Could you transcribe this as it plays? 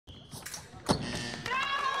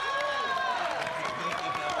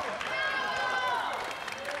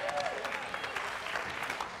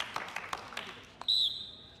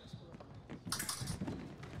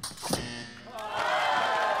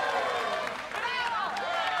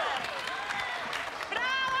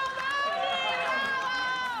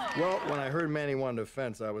Well, when I heard Manny wanted a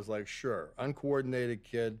fence, I was like, sure. Uncoordinated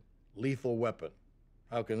kid, lethal weapon.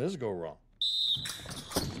 How can this go wrong?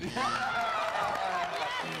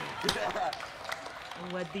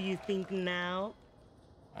 What do you think now?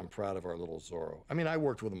 I'm proud of our little Zorro. I mean, I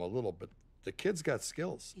worked with him a little, but the kid's got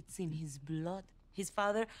skills. It's in his blood. His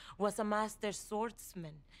father was a master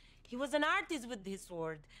swordsman. He was an artist with his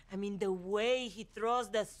sword. I mean, the way he throws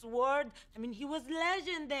the sword, I mean, he was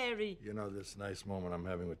legendary. You know, this nice moment I'm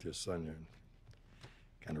having with your son, you're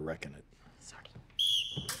kind of wrecking it. Sorry.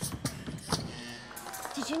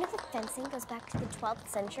 Did you know that fencing goes back to the 12th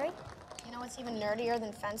century? You know what's even nerdier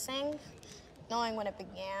than fencing? Knowing when it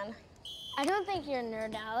began. I don't think you're a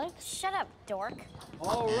nerd, Alex. Shut up, dork.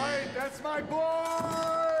 All right, that's my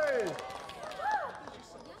boy!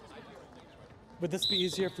 Would this be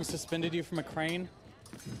easier if we suspended you from a crane?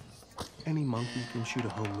 Any monkey can shoot a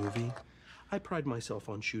home movie. I pride myself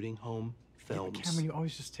on shooting home films. Yeah, Cameron, you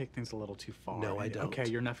always just take things a little too far. No, I don't. Okay,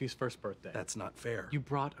 your nephew's first birthday. That's not fair. You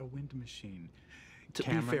brought a wind machine. To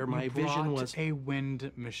Cameron, be fair, my vision was a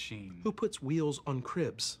wind machine. Who puts wheels on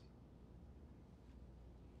cribs?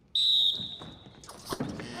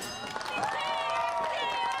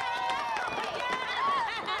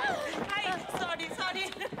 Sorry.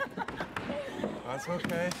 That's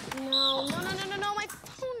okay. No, my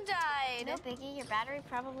phone died. No biggie, your battery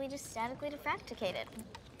probably just statically defracticated.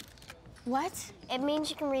 What? It means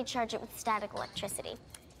you can recharge it with static electricity.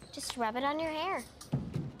 Just rub it on your hair.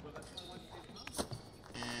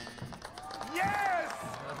 Yes!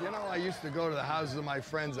 You know, I used to go to the houses of my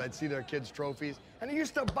friends. I'd see their kids' trophies. And it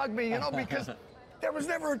used to bug me, you know, because there was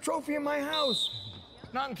never a trophy in my house.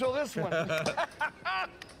 Not until this one.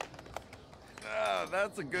 Ah,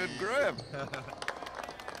 that's a good grip.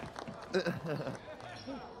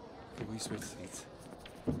 Could we switch seats?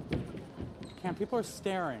 Cam, people are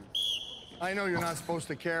staring. I know you're not supposed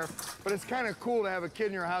to care, but it's kind of cool to have a kid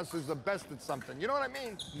in your house who's the best at something. You know what I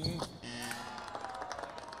mean?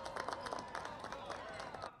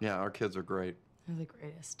 Yeah, our kids are great. They're the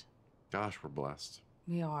greatest. Gosh, we're blessed.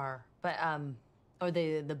 We are. But, are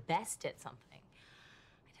they the best at something?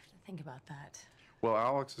 I'd have to think about that. Well,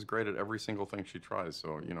 Alex is great at every single thing she tries,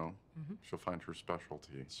 so, you know, she'll find her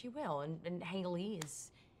specialty. She will, and Haley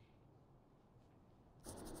is...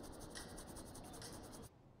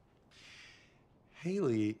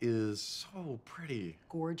 Haley is so pretty.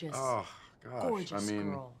 Gorgeous. Oh, gosh. Gorgeous I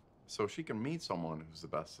mean, girl. so she can meet someone who's the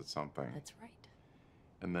best at something. That's right.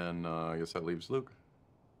 And then I guess that leaves Luke.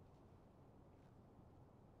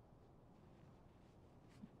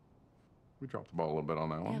 We dropped the ball a little bit on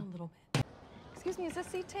that one. Yeah, a little bit. Excuse me, is this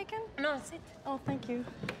seat taken? No, sit. Oh, thank you.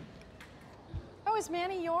 Oh, is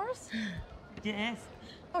Manny yours? Yes.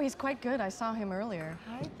 Oh, he's quite good. I saw him earlier.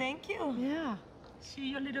 Hi, thank you. Yeah. She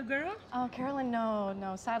your little girl? Oh, Carolyn,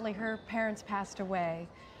 no. Sadly, her parents passed away.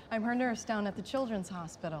 I'm her nurse down at the Children's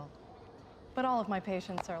Hospital. But all of my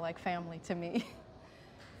patients are like family to me.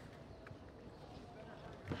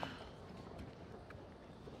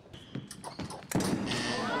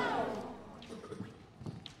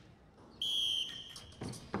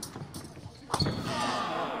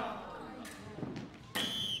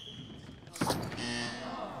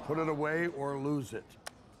 Put it away or lose it.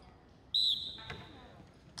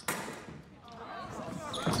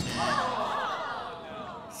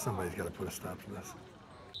 Somebody's got to put a stop to this.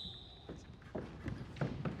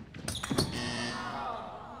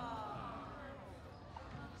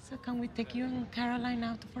 So can we take you and Caroline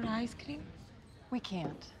out for ice cream? We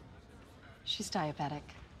can't. She's diabetic.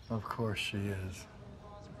 Of course she is.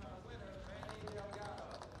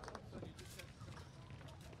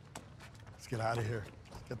 Let's get out of here.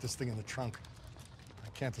 Let's get this thing in the trunk. I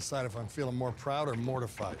can't decide if I'm feeling more proud or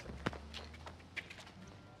mortified.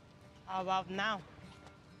 How about now?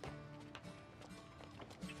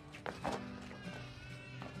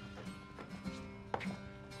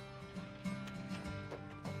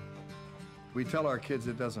 We tell our kids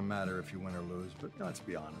it doesn't matter if you win or lose, but let's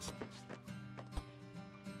be honest.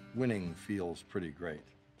 Winning feels pretty great.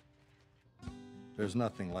 There's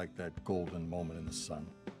nothing like that golden moment in the sun.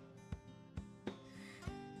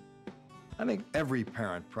 I think every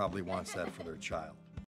parent probably wants that for their child.